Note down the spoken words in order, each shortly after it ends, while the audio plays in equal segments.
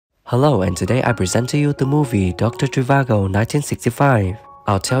Hello, and today I present to you the movie Dr. Zhivago 1965.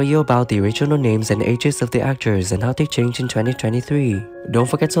 I'll tell you about the original names and ages of the actors and how they changed in 2023. Don't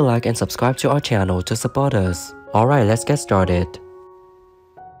forget to like and subscribe to our channel to support us. Alright, let's get started.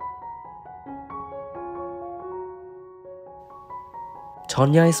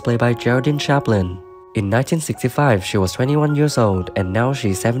 Tonya is played by Geraldine Chaplin. In 1965, she was 21 years old, and now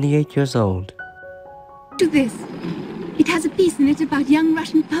she's 78 years old. To this. It has a piece in it about young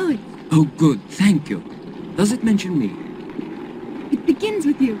Russian poets. Oh, good. Thank you. Does it mention me? It begins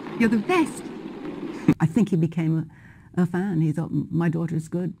with you. You're the best. I think he became a fan. He thought, my daughter's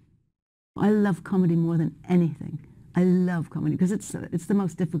good. I love comedy more than anything. I love comedy because it's the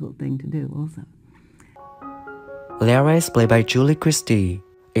most difficult thing to do also. Lara is played by Julie Christie.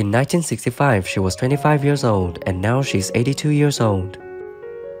 In 1965, she was 25 years old, and now she's 82 years old.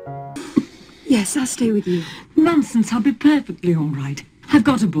 Yes, I'll stay with you. Nonsense, I'll be perfectly all right. I've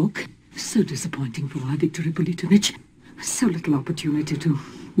got a book. So disappointing for our Victor Ippolitovich. So little opportunity to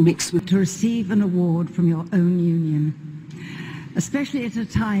mix with... To receive an award from your own union, especially at a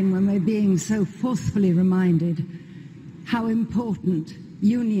time when we're being so forcefully reminded how important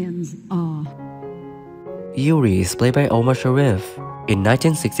unions are. Yuri is played by Omar Sharif. In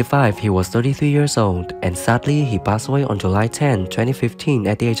 1965, he was 33 years old, and sadly, he passed away on July 10, 2015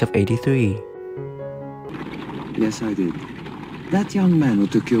 at the age of 83. Yes, I did. That young man who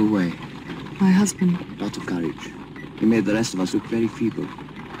took you away. My husband. A lot of courage. He made the rest of us look very feeble.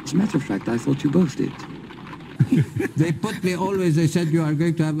 As a matter of fact, I thought you both did. They put me always, they said you are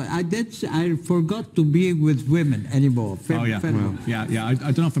going to have... I forgot to be with women anymore. Oh, yeah. Well, yeah. I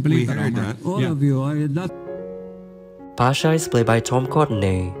don't know if I believe that, Omar. All of you are not... Pasha is played by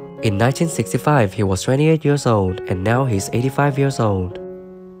Courtenay. In 1965, he was 28 years old, and now he's 85 years old.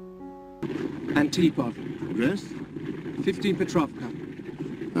 Antipova. Address? 15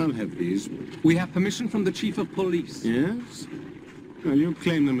 Petrovka. I'll have these. We have permission from the chief of police. Yes? Well, you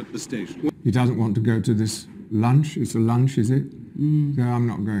claim them at the station. He doesn't want to go to this lunch. It's a lunch, is it? So I'm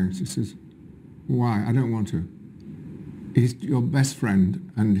not going. She says, why? I don't want to. He's your best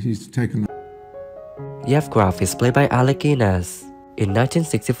friend, and he's taken... Yevgraf is played by Alec Guinness. In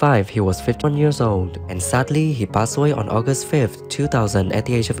 1965, he was 51 years old, and sadly, he passed away on August 5, 2000 at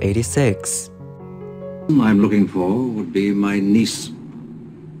the age of 86. I'm looking for would be my niece.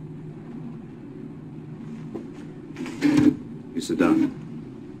 You sit down.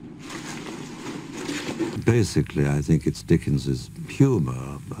 Basically, I think it's Dickens's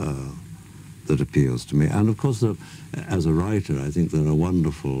humour that appeals to me. And of course, as a writer, I think there are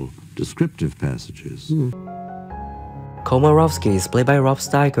wonderful descriptive passages. Komorowski is played by Rob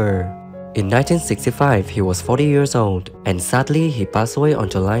Steiger. In 1965, he was 40 years old, and sadly, he passed away on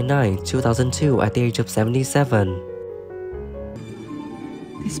July 9, 2002 at the age of 77.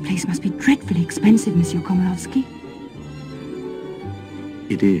 This place must be dreadfully expensive, Monsieur Komorowski.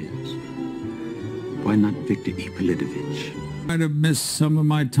 It is. Why not Victor Ippolitovich? I'd have missed some of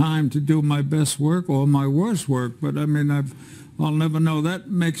my time to do my best work or my worst work, but I mean, I'll never know. That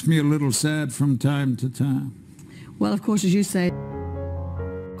makes me a little sad from time to time. Well, of course, as you say...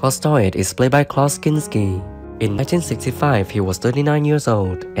 Kostoid is played by Klaus Kinski. In 1965, he was 39 years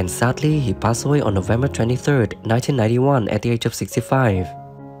old, and sadly, he passed away on November 23, 1991 at the age of 65.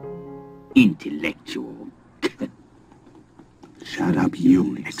 Intellectual. Shut up,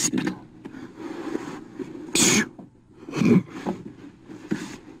 you expel.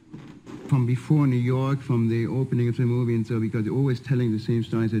 From before New York, from the opening of the movie, and so because they're always telling the same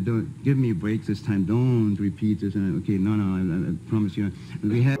story, I said, don't give me a break this time, don't repeat this. And okay, no, I promise you. And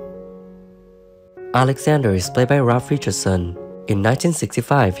we had... Alexander is played by Ralph Richardson. In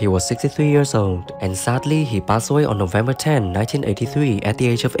 1965, he was 63 years old, and sadly, he passed away on November 10, 1983 at the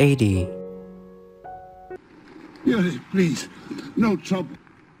age of 80. Yuri, please, no trouble.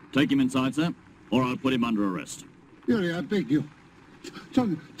 Take him inside, sir, or I'll put him under arrest. Yuri, I beg you.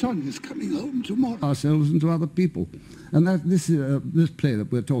 Tonya's coming home tomorrow. Ourselves and to other people. And this play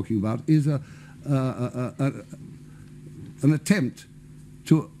that we're talking about is an attempt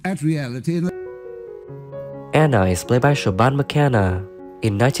to add reality. Anna is played by Siobhán McKenna.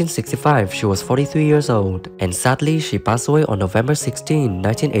 In 1965, she was 43 years old, and sadly, she passed away on November 16,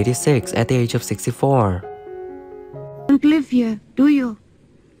 1986 at the age of 64. Don't live here, do you?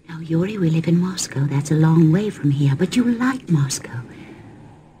 Now, Yuri, we live in Moscow. That's a long way from here, but you like Moscow.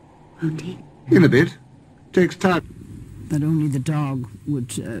 Won't he? In a bit. Takes time. That only the dog would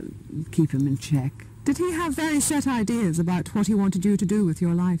keep him in check. Did he have very set ideas about what he wanted you to do with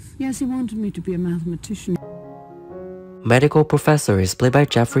your life? Yes, he wanted me to be a mathematician. Medical professor is played by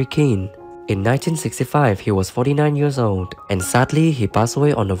Jeffrey Keane. In 1965, he was 49 years old, and sadly, he passed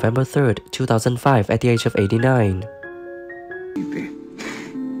away on November 3rd, 2005 at the age of 89.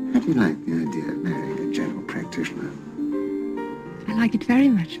 How do you like the idea of marrying a general practitioner? I like it very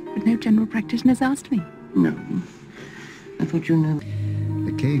much, but no general practitioners asked me. No. I thought you knew.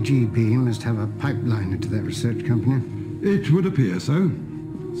 The KGB must have a pipeline into that research company. It would appear so.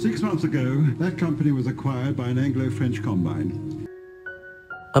 6 months ago, that company was acquired by an Anglo-French combine.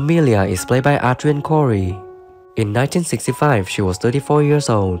 Amelia is played by Adrienne Corey. In 1965, she was 34 years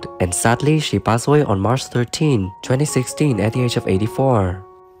old, and sadly, she passed away on March 13, 2016 at the age of 84.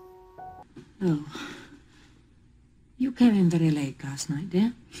 Oh. You came in very late last night,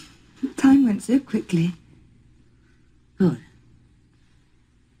 dear. Time went so quickly. Good.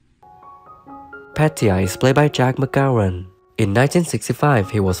 Petya is played by Jack McGowan. In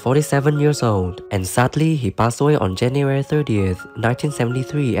 1965, he was 47 years old, and sadly, he passed away on January 30th,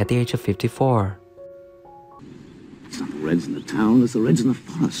 1973 at the age of 54. It's not the Reds in the town, it's the Reds in the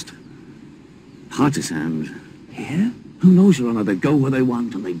forest. Partisans. Here? Who knows, Your Honor? They go where they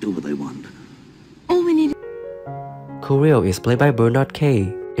want and they do what they want. All we need... Kirill is played by Bernard Kay.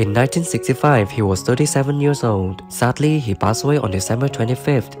 In 1965, he was 37 years old. Sadly, he passed away on December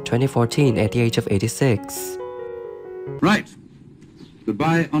 25th, 2014 at the age of 86. Right.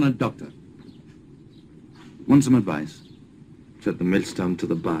 Goodbye, honored doctor. Want some advice? Set the millstone to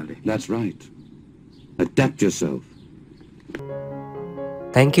the barley. That's right. Adapt yourself.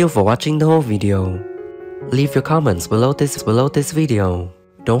 Thank you for watching the whole video. Leave your comments below this video.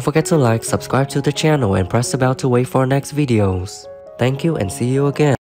 Don't forget to like, subscribe to the channel and press the bell to wait for our next videos. Thank you and see you again.